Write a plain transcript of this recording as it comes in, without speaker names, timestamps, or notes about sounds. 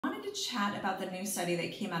to chat about the new study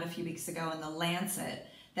that came out a few weeks ago in the Lancet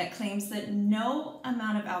that claims that no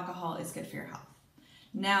amount of alcohol is good for your health.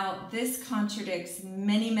 Now, this contradicts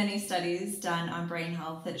many studies done on brain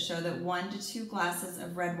health that show that 1 to 2 glasses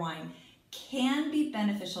of red wine can be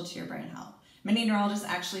beneficial to your brain health. Many neurologists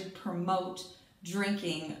actually promote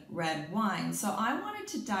drinking red wine. So I wanted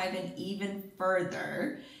to dive in even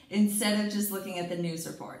further instead of just looking at the news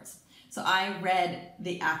reports. So I read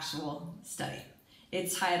the actual study.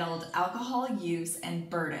 It's titled Alcohol Use and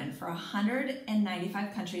Burden for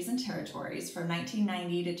 195 Countries and Territories from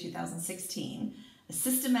 1990 to 2016, a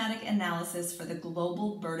systematic analysis for the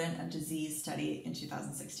Global Burden of Disease study in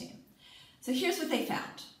 2016. So here's what they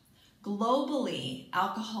found. Globally,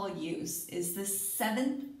 alcohol use is the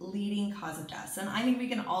 7th leading cause of deaths. And I think we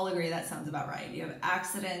can all agree that sounds about right. You have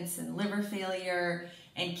accidents and liver failure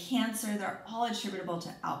and cancer, they're all attributable to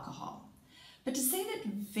alcohol. But to say that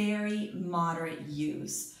very moderate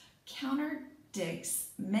use contradicts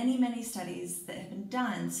many studies that have been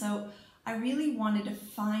done. So I really wanted to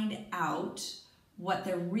find out what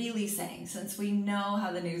they're really saying, since we know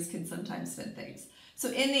how the news can sometimes spin things. So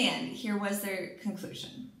in the end, here was their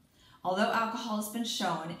conclusion. Although alcohol has been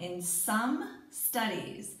shown in some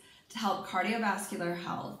studies to help cardiovascular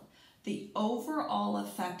health, the overall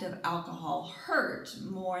effect of alcohol hurt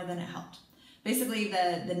more than it helped. Basically,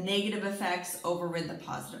 the negative effects overrid the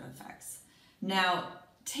positive effects. Now,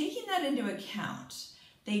 taking that into account,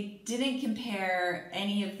 they didn't compare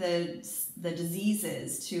any of the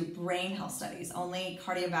diseases to brain health studies, only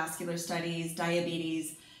cardiovascular studies,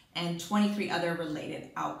 diabetes, and 23 other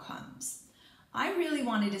related outcomes. I really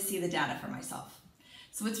wanted to see the data for myself.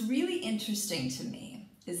 So what's really interesting to me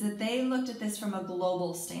is that they looked at this from a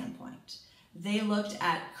global standpoint. They looked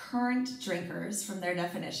at current drinkers from their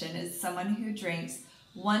definition as someone who drinks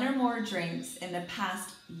 1 or more drinks in the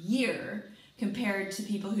past year compared to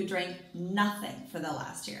people who drank nothing for the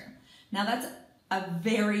last year. Now that's a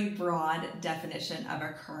very broad definition of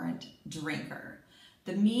a current drinker.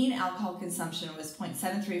 The mean alcohol consumption was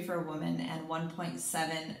 0.73 for a woman and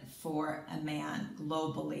 1.7 for a man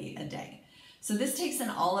globally a day. So this takes in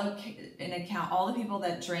account all the people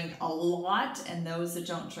that drink a lot and those that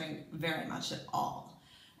don't drink very much at all.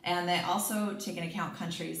 And they also take into account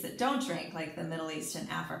countries that don't drink, like the Middle East and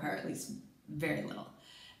Africa, or at least very little.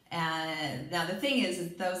 And now the thing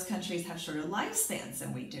is those countries have shorter lifespans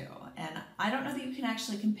than we do. And I don't know that you can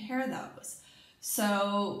actually compare those.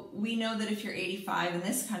 So we know that if you're 85 in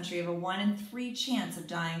this country, you have a 1 in 3 chance of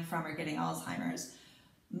dying from or getting Alzheimer's.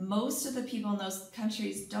 Most of the people in those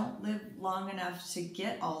countries don't live long enough to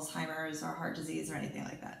get Alzheimer's or heart disease or anything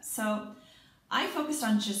like that. So I focused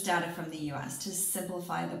on just data from the US to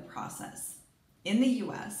simplify the process. In the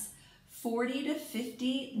US, 40 to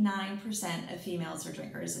 59% of females are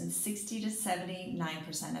drinkers and 60 to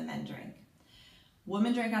 79% of men drink.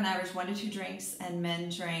 Women drink on average 1 to 2 drinks and men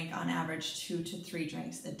drink on average 2 to 3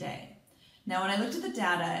 drinks a day. Now when I looked at the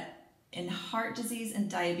data in heart disease and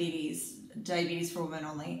diabetes for women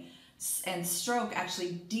only, and stroke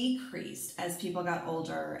actually decreased as people got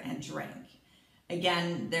older and drank.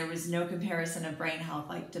 Again, there was no comparison of brain health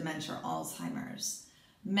like dementia or Alzheimer's.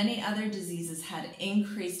 Many other diseases had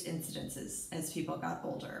increased incidences as people got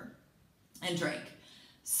older and drank.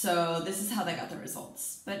 So this is how they got the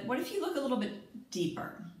results. But what if you look a little bit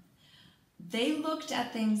deeper? They looked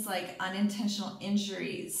at things like unintentional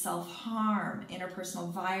injuries, self-harm,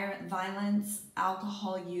 interpersonal violence,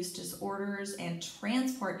 alcohol use disorders, and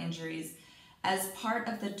transport injuries as part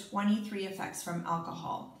of the 23 effects from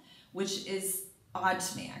alcohol, which is odd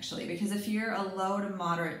to me actually, because if you're a low to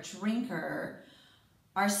moderate drinker,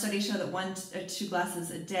 our studies show that 1 or 2 glasses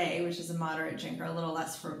a day, which is a moderate drinker, a little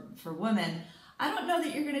less for women, I don't know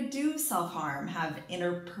that you're going to do self-harm, have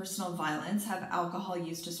interpersonal violence, have alcohol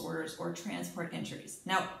use disorders, or transport injuries.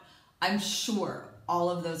 Now, I'm sure all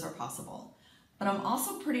of those are possible, but I'm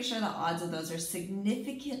also pretty sure the odds of those are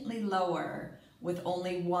significantly lower with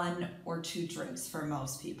only 1 or 2 drinks for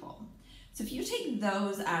most people. So if you take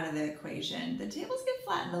those out of the equation, the tables get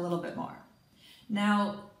flattened a little bit more.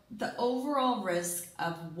 Now, the overall risk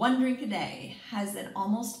of 1 drink a day has an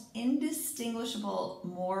almost indistinguishable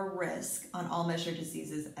more risk on all measured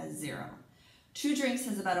diseases as 0. 2 drinks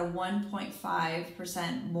has about a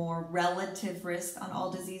 1.5% more relative risk on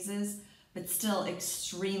all diseases, but still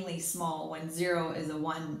extremely small when 0 is a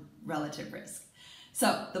 1 relative risk.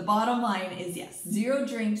 So the bottom line is yes, 0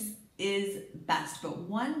 drinks is best, but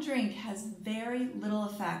 1 drink has very little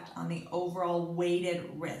effect on the overall weighted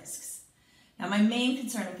risks. Now, my main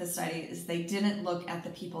concern with this study is they didn't look at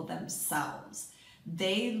the people themselves.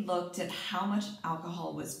 They looked at how much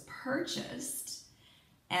alcohol was purchased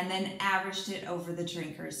and then averaged it over the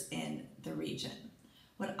drinkers in the region.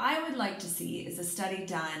 What I would like to see is a study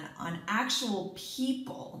done on actual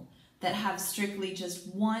people that have strictly just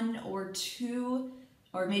 1 or 2,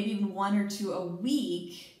 or maybe even 1 or 2 a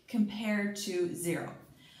week compared to 0.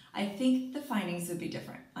 I think the findings would be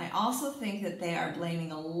different. I also think that they are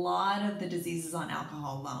blaming a lot of the diseases on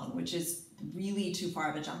alcohol alone, which is really too far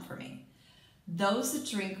of a jump for me. Those that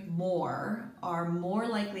drink more are more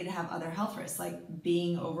likely to have other health risks, like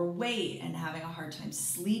being overweight and having a hard time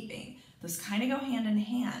sleeping. Those kind of go hand in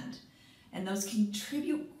hand, and those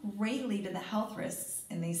contribute greatly to the health risks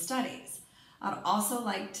in these studies. I'd also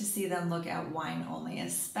like to see them look at wine only,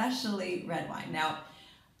 especially red wine. Now,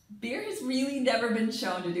 beer has really never been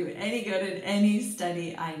shown to do any good in any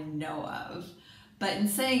study I know of. But in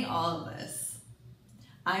saying all of this,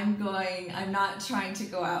 I'm not trying to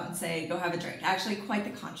go out and say, go have a drink. Actually, quite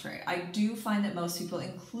the contrary. I do find that most people,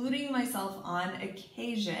 including myself on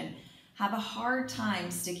occasion, have a hard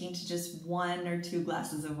time sticking to just 1 or 2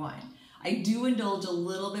 glasses of wine. I do indulge a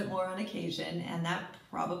little bit more on occasion, and that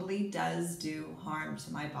probably does do harm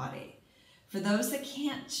to my body. For those that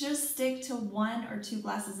can't just stick to 1 or 2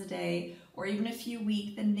 glasses a day, or even a few a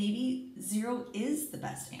week, then maybe 0 is the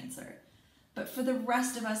best answer. But for the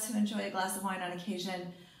rest of us who enjoy a glass of wine on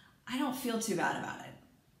occasion, I don't feel too bad about it.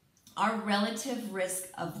 Our relative risk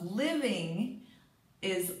of living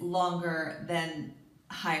is longer than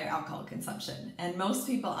higher alcohol consumption. And most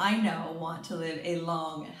people I know want to live a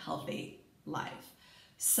long, healthy life.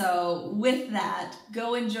 So with that,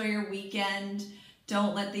 go enjoy your weekend.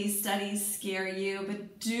 Don't let these studies scare you,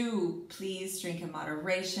 but do please drink in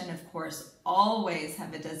moderation. Of course, always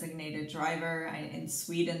have a designated driver. In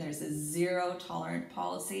Sweden, there's a zero tolerance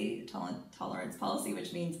policy,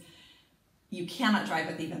 which means you cannot drive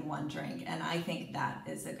with even 1 drink. And I think that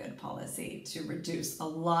is a good policy to reduce a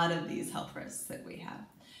lot of these health risks that we have.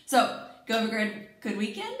 So go have a good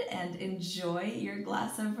weekend and enjoy your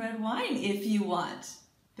glass of red wine if you want.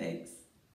 Thanks.